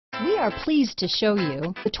We are pleased to show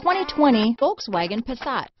you the 2020 Volkswagen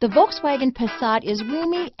Passat. The Volkswagen Passat is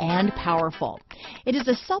roomy and powerful. It is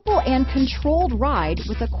a supple and controlled ride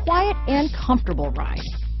with a quiet and comfortable ride.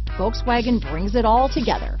 Volkswagen brings it all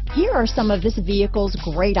together. Here are some of this vehicle's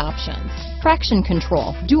great options: traction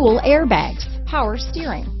control, dual airbags, power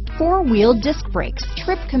steering, four-wheel disc brakes,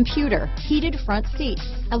 trip computer, heated front seats,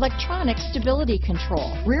 electronic stability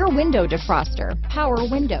control, rear window defroster, power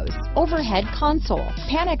windows, overhead console,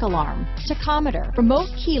 panic alarm, tachometer, remote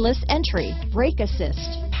keyless entry, brake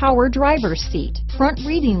assist, power driver's seat, front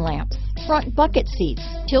reading lamps, front bucket seats,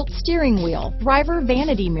 tilt steering wheel, driver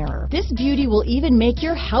vanity mirror. This beauty will even make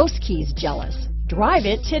your house keys jealous. Drive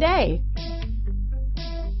it today.